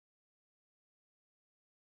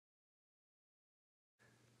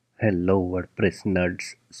Hello WordPress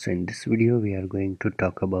nerds. So in this video we are going to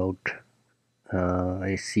talk about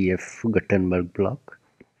ACF Gutenberg block.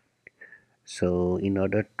 So in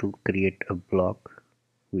order to create a block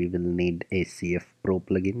we will need ACF Pro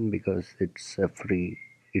plugin because it's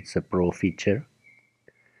a pro feature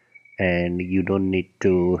and you don't need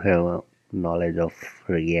to have a knowledge of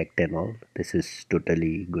React and all. This is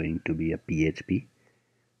totally going to be a PHP.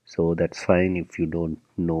 So that's fine if you don't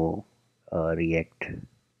know React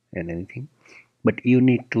and anything, but you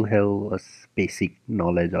need to have a basic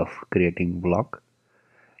knowledge of creating block.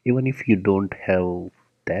 Even if you don't have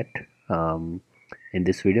that, in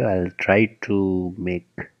this video I'll try to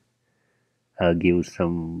give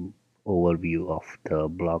some overview of the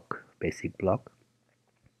block, basic block,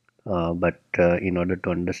 but in order to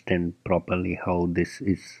understand properly how this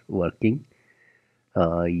is working,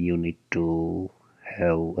 you need to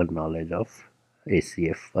have a knowledge of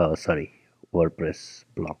WordPress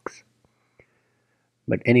blocks.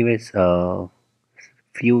 But anyways,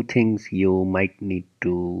 few things you might need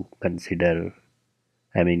to consider.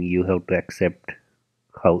 I mean, you have to accept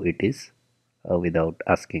how it is without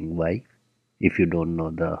asking why, if you don't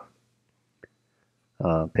know the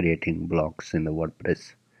creating blocks in the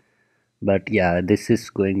WordPress. But yeah, this is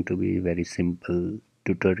going to be very simple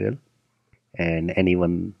tutorial, and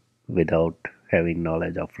anyone without having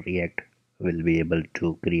knowledge of React will be able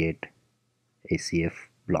to create ACF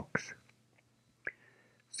blocks.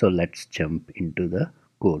 So let's jump into the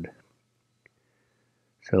code.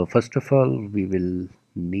 So first of all, we will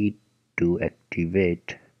need to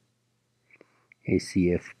activate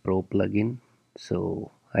ACF Pro plugin.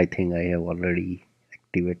 So I think I have already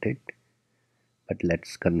activated, but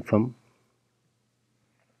let's confirm.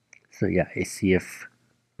 So yeah, ACF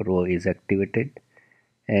Pro is activated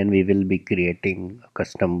and we will be creating a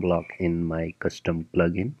custom block in my custom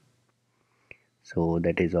plugin. So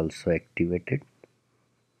that is also activated.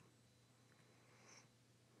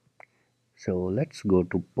 So let's go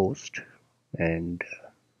to post and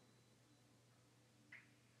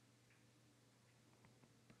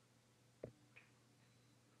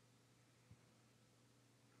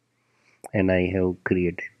I have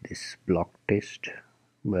created this block test,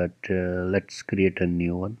 but let's create a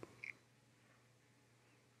new one.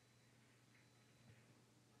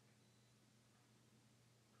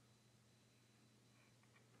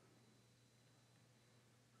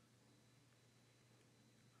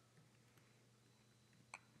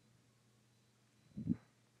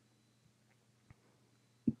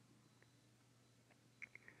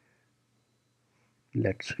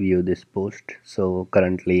 Let's view this post. So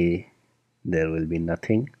currently there will be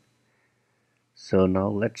nothing. So now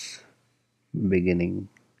let's begin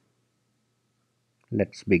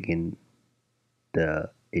the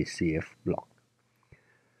ACF block.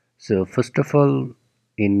 So first of all,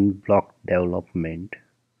 in block development,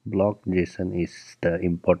 block.json is the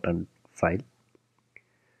important file,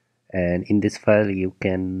 and in this file you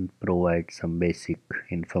can provide some basic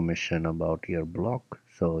information about your block.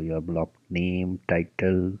 So your block name,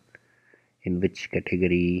 title, in which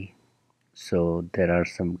category. So there are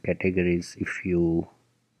some categories if you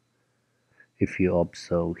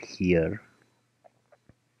observe here,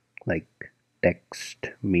 like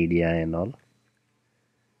text, media and all.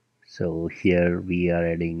 So here we are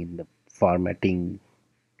adding in the formatting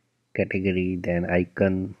category. Then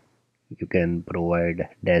icon, you can provide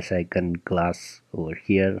dash icon class over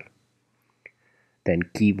here. Then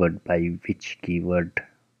keyword, by which keyword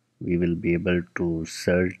we will be able to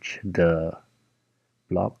search the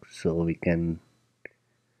block. So we can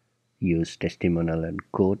use testimonial and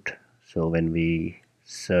quote. So when we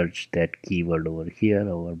search that keyword over here,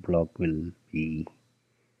 our block will be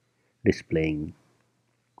displaying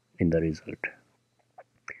in the result.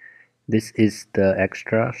 This is the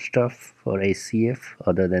extra stuff for ACF.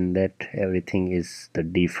 Other than that, everything is the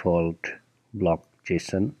default block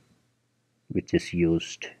JSON which is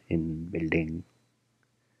used in building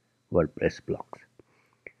WordPress blocks.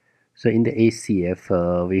 So in the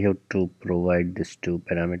ACF, we have to provide this two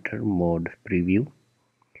parameter: mode preview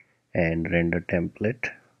and render template,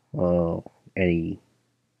 any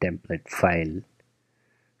template file.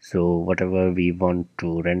 So whatever we want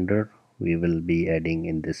to render, we will be adding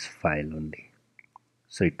in this file only.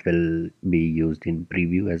 So it will be used in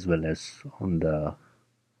preview as well as on the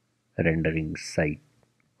rendering side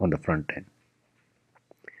on the front end.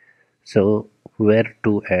 So where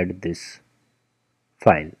to add this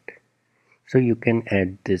file? So you can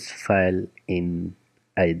add this file in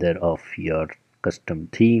either of your custom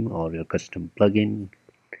theme or your custom plugin.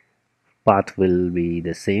 Path will be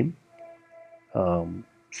the same.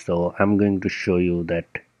 So I'm going to show you that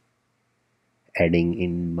adding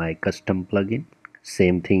in my custom plugin.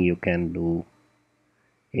 Same thing you can do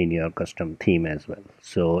in your custom theme as well.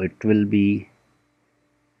 So it will be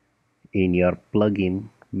in your plugin,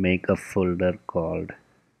 make a folder called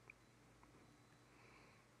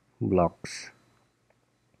blocks.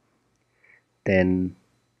 Then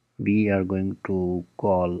we are going to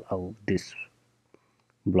call out this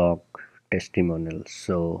block testimonial.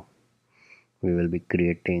 So we will be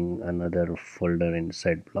creating another folder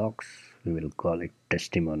inside blocks. We will call it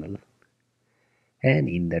testimonial, and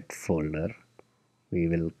in that folder we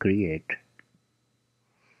will create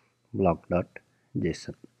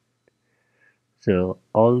block.json. So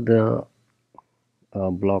all the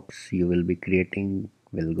blocks you will be creating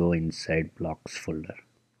will go inside blocks folder.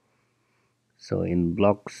 So in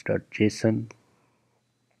block.json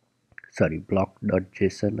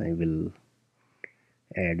I will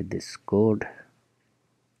add this code,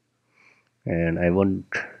 and I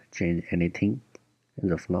won't change anything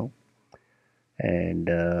as of now. And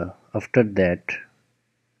after that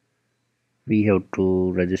we have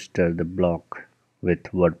to register the block with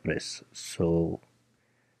WordPress. So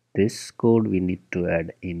this code we need to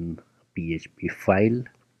add in PHP file.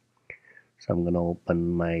 So I'm gonna open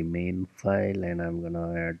my main file and I'm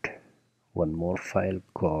gonna add one more file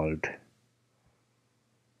called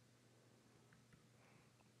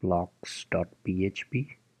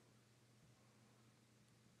blocks.php.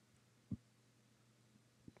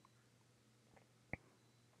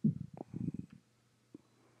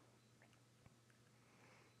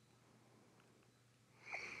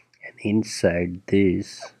 And inside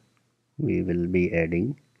this we will be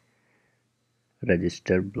adding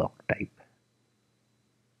register block type.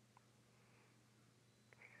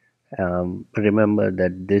 Remember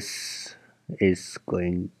that this is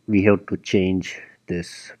we have to change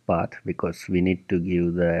this path because we need to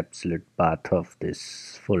give the absolute path of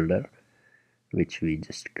this folder which we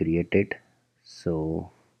just created.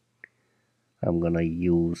 So I'm gonna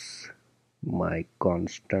use my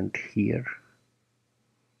constant here,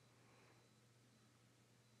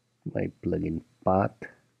 my plugin path.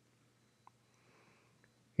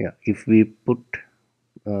 Yeah, if we put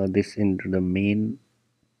this into the main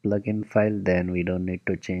plugin file, then we don't need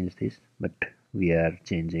to change this, but we are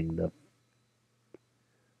changing the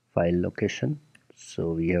file location,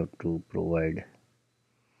 so we have to provide,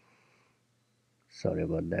 sorry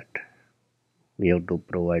about that, we have to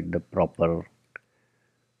provide the proper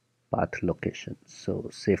path location. So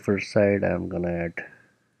safer side, I'm gonna add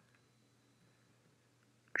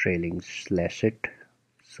trailing slash it,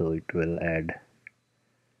 so it will add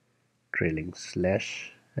trailing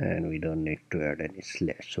slash, and we don't need to add any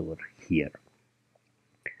slash over here.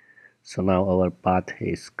 So now our path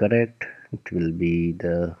is correct. It will be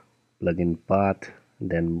the plugin path,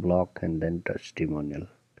 then block, and then testimonial.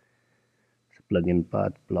 So plugin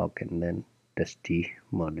path, block, and then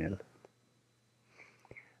testimonial.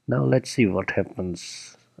 Now let's see what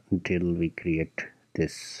happens until we create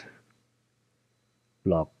this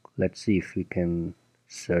block. Let's see if we can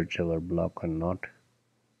search our block or not.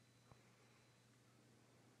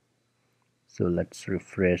 So let's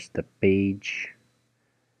refresh the page,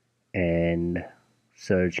 and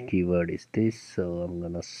search keyword is this, so I'm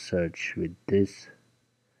gonna search with this,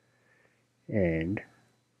 and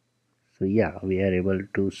so yeah, we are able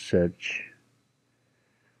to search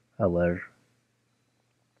our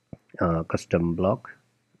custom block,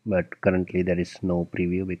 but currently there is no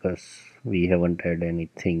preview because we haven't had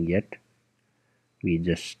anything yet. We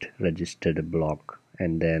just registered a block,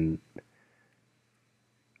 and then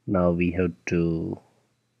now we have to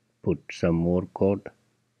put some more code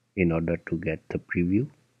in order to get the preview.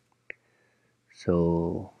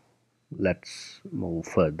 So let's move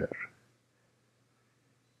further.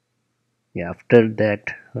 Yeah, after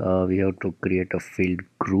that we have to create a field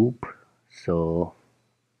group. So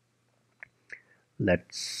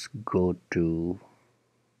let's go to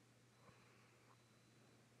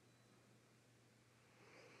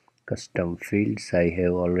custom fields. I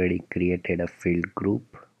have already created a field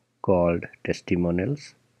group called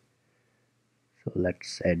testimonials, so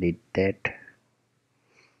let's edit that,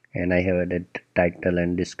 and I have added title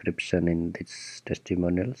and description in this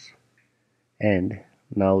testimonials. And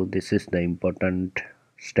now this is the important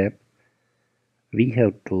step. We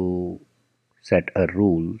have to set a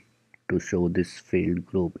rule to show this field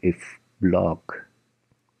group if block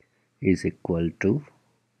is equal to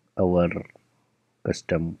our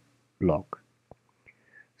custom block.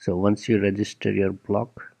 So once you register your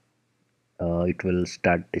block, it will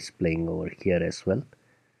start displaying over here as well.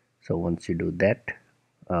 So once you do that,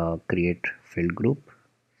 create field group,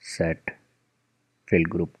 set field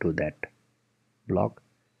group to that block,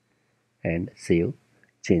 and save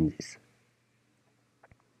changes.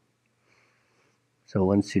 So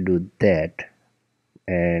once you do that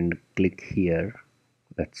and click here,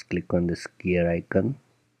 let's click on this gear icon.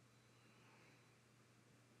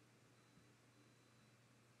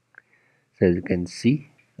 So as you can see,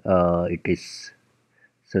 it is,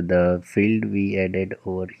 so the field we added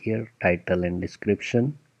over here, title and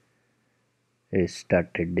description, is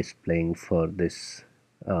started displaying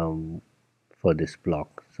um, for this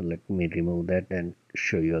block. So let me remove that and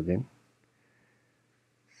show you again.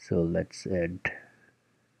 So let's add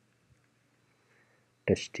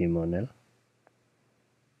testimonial,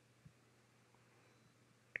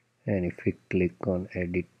 and if we click on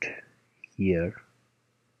edit here,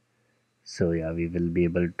 so yeah, we will be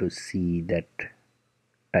able to see that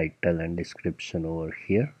title and description over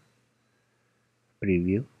here,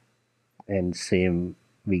 preview, and same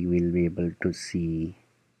we will be able to see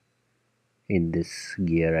in this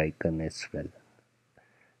gear icon as well.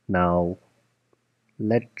 Now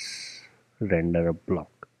let's render a block.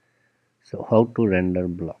 So how to render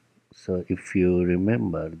block? So if you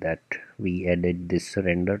remember that we added this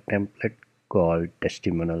render template called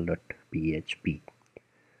testimonial.php.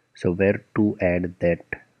 So where to add that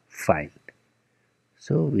file?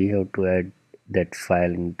 So we have to add that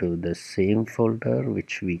file into the same folder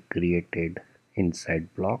which we created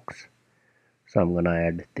inside blocks. So I'm gonna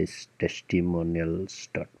add this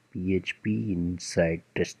testimonials.php inside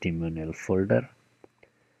testimonial folder,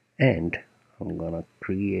 and I'm gonna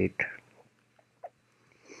create,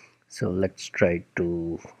 so let's try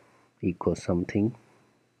to echo something,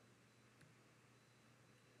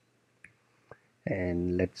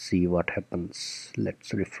 and let's see what happens.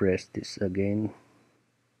 Let's refresh this again.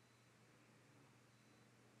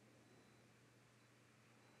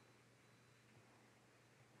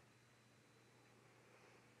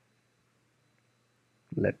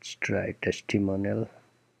 Let's try testimonial,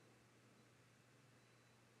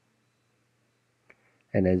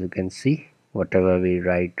 and as you can see, whatever we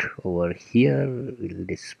write over here will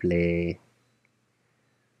display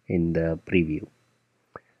in the preview.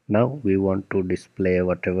 Now we want to display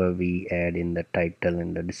whatever we add in the title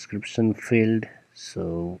and the description field.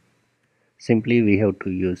 So simply we have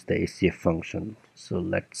to use the ACF function. So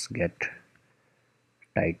let's get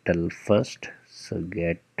title first. So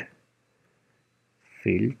get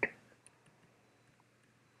field,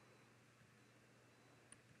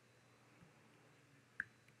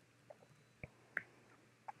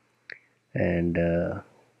 and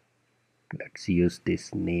let's use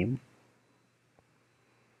this name.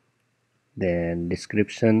 Then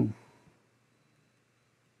description.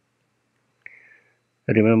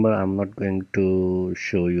 Remember, I'm not going to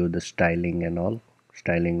show you the styling and all.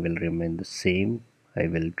 Styling will remain the same. I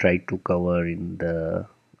will try to cover in the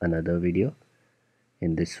another video.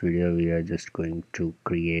 In this video, we are just going to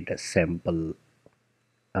create a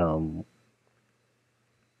um,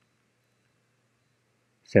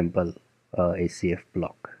 sample ACF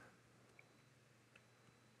block.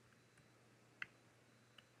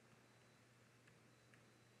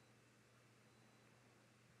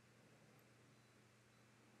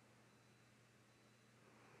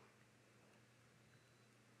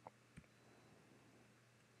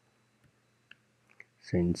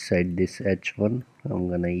 So inside this h1, I'm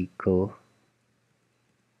gonna echo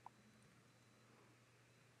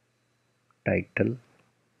title,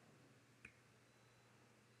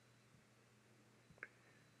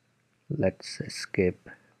 let's escape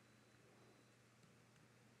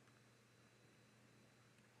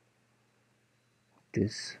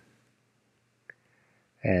this,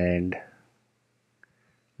 and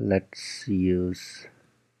let's use,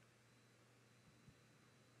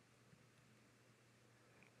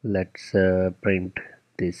 let's print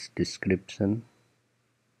this description.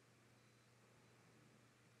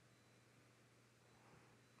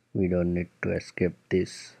 We don't need to escape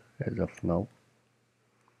this as of now.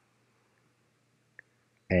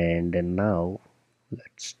 And then now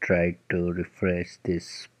let's try to refresh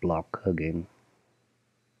this block again.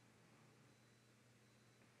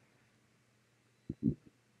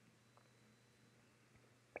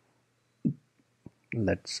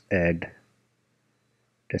 Let's add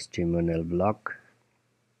testimonial block.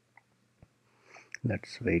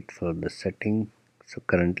 Let's wait for the setting. So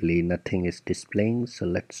currently nothing is displaying, so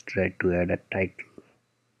let's try to add a title.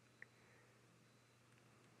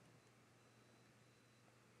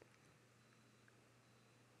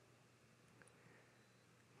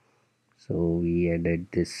 So we added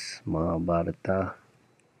this Mahabharata.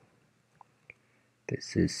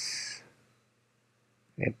 This is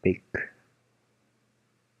epic.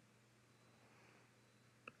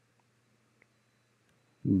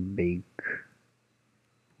 Big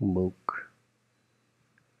book.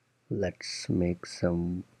 Let's make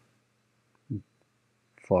some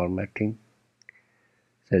formatting.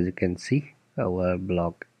 So as you can see, our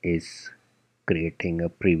blog is creating a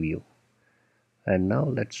preview. And now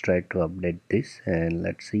let's try to update this and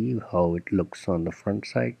let's see how it looks on the front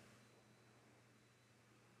side.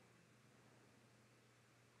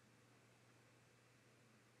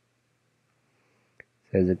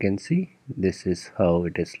 So as you can see, this is how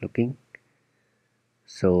it is looking.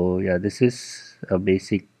 So yeah, this is a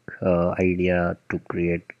basic idea to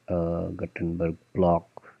create a Gutenberg block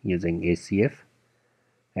using ACF,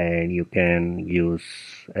 and you can use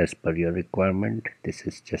as per your requirement. This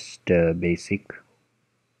is just basic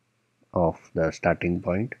of the starting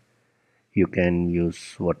point. You can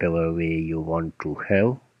use whatever way you want to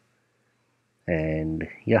have. And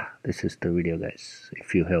yeah, this is the video, guys.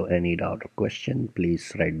 If you have any doubt or question,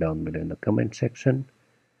 please write down below in the comment section.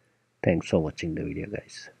 Thanks for watching the video,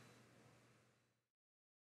 guys.